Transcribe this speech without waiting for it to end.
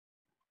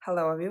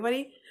Hello,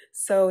 everybody.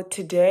 So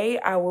today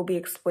I will be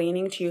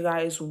explaining to you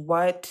guys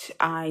what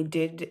I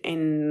did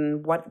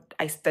and what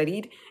I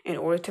studied in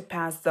order to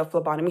pass the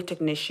phlebotomy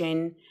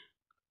technician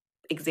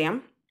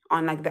exam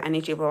on like the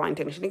NHA Phlebotomy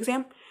Technician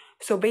Exam.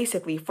 So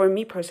basically, for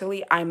me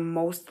personally, I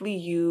mostly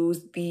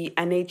use the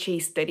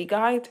NHA study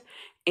guide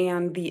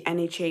and the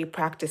NHA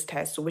practice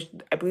test, which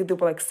I believe there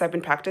were like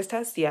 7 practice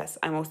tests. Yes,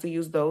 I mostly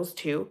use those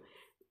two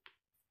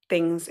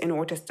things in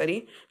order to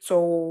study.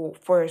 So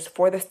first,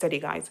 for the study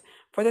guides,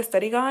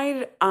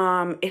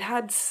 it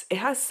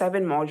has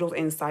 7 modules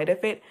inside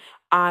of it.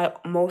 I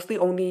mostly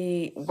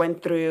only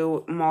went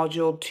through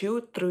module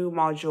 2 through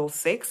module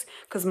 6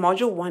 because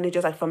module 1 is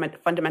just like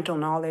fundamental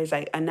knowledge,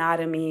 like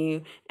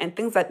anatomy and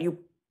things that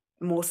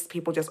most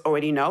people just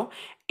already know.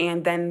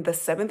 And then the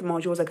 7th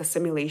module was like a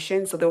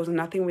simulation, so there was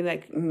nothing really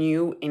like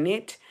new in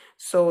it.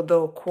 So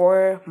the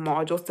core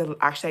modules to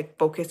actually like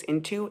focus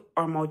into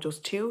are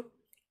modules 2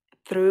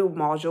 through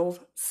module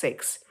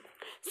 6.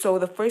 So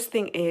the first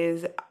thing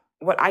is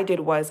what I did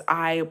was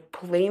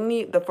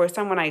the first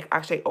time when I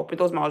actually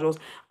opened those modules,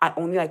 I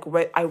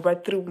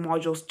read through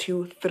modules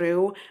 2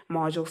 through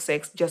module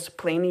 6, just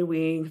plainly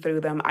reading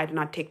through them. I did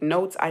not take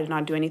notes. I did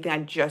not do anything. I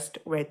just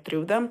read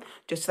through them,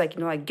 just like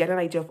get an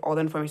idea of all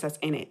the information that's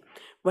in it.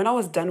 When I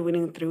was done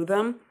reading through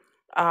them,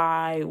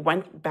 I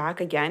went back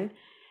again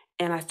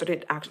and I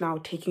started actually now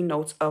taking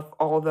notes of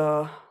all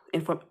the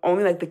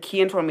only like the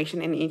key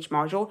information in each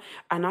module,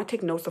 and not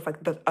take notes of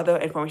like the other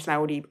information I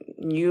already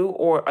knew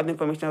or other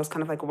information that was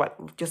kind of like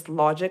what just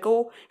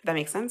logical, if that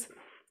makes sense.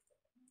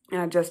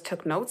 And I just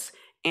took notes,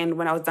 and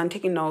when I was done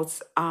taking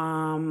notes,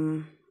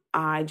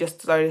 I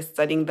just started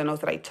studying the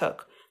notes that I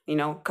took.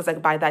 Because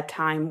like by that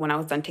time, when I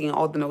was done taking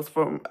all the notes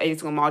from every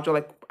single module,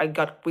 like I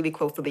got really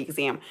close to the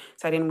exam,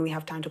 so I didn't really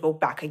have time to go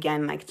back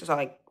again, like to start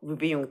like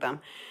reviewing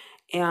them.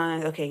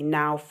 And okay,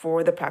 now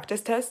for the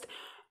practice test.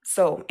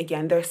 So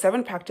again, there are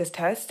 7 practice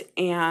tests,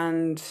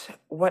 and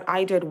what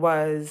I did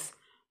was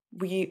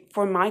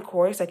for my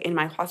course, like in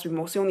my class, we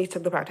mostly only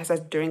took the practice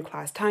test during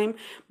class time.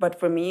 But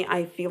for me,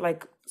 I feel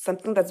like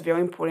something that's very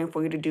important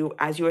for you to do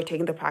as you are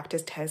taking the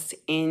practice test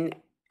in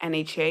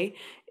NHA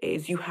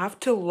is you have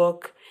to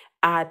look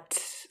at,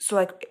 so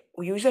like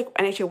usually like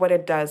NHA, what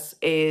it does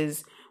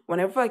is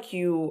whenever like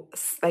you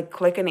like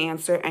click an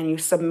answer and you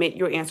submit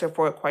your answer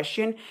for a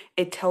question,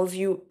 it tells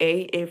you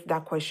A, if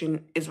that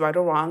question is right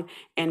or wrong,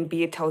 and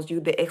B, it tells you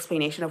the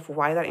explanation of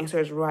why that answer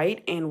is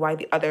right and why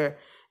the other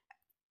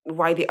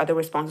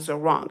responses are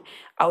wrong.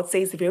 I would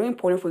say it's very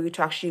important for you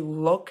to actually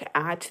look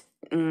at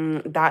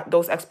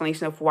those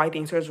explanations of why the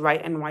answer is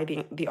right and why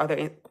the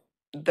other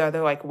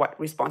like what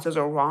responses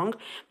are wrong,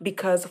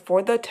 because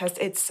for the test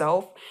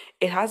itself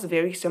it has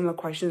very similar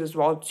questions as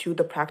well to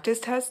the practice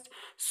test.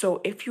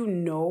 So if you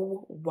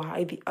know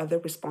why the other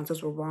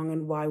responses were wrong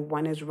and why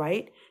one is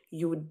right,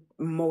 you would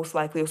most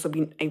likely also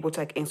be able to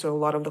like answer a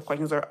lot of the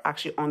questions that are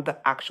actually on the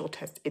actual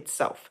test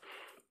itself.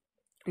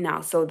 Now,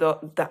 so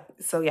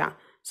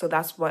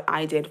that's what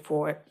I did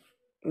for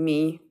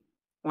me.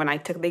 When I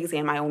took the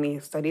exam, I only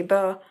studied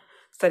the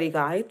study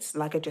guides,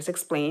 like I just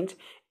explained,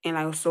 and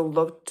I also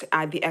looked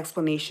at the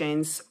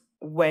explanations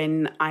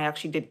when I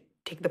actually did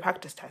take the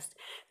practice test.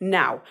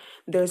 Now,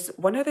 there's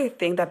one other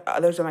thing that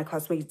others of my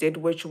classmates did,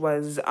 which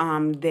was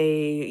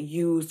they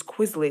used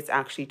Quizlets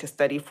actually to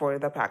study for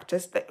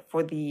the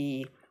for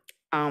the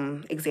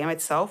exam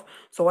itself.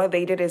 So what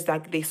they did is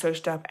that they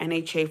searched up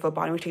NHA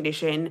Phlebotomy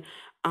Technician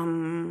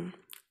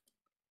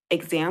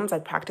exams,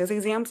 like practice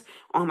exams,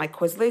 on my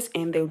Quizlets,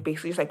 and they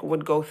basically just like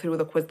would go through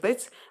the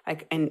Quizlets,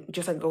 like and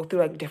just like go through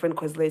like different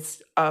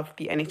Quizlets of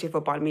the NHA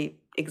phlebotomy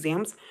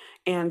exams.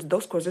 And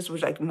those quizzes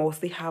would like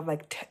mostly have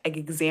like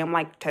exam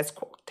like test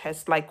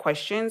like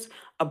questions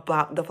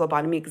about the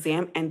phlebotomy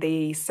exam, and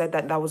they said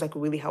that that was like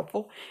really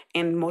helpful.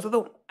 And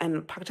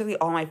practically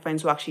all my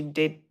friends who actually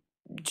did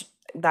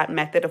that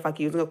method of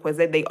like using a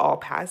Quizlet, they all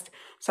passed.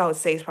 So I would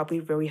say it's probably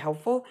very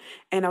helpful.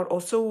 And I would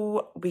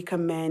also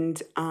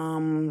recommend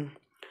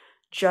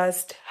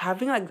just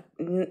having like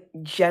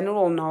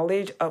general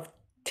knowledge of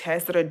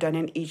tests that are done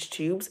in each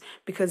tubes,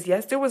 because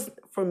yes, there was,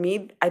 for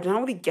me, I did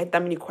not really get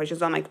that many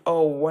questions on like,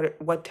 oh,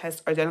 what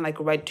tests are done in like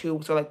red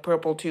tubes or like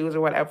purple tubes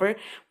or whatever,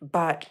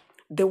 but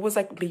there was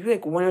like maybe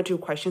like 1 or 2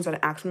 questions that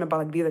asked me about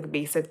like these like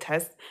basic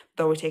tests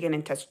that were taken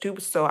in test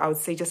tubes. So I would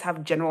say just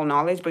have general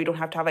knowledge, but you don't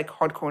have to have like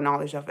hardcore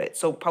knowledge of it.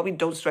 So probably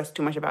don't stress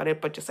too much about it,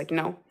 but just like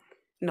know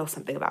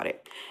something about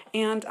it.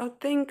 And I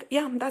think,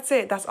 yeah, that's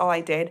it. That's all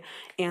I did.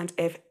 And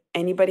if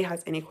anybody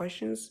has any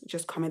questions,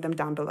 just comment them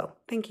down below.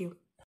 Thank you.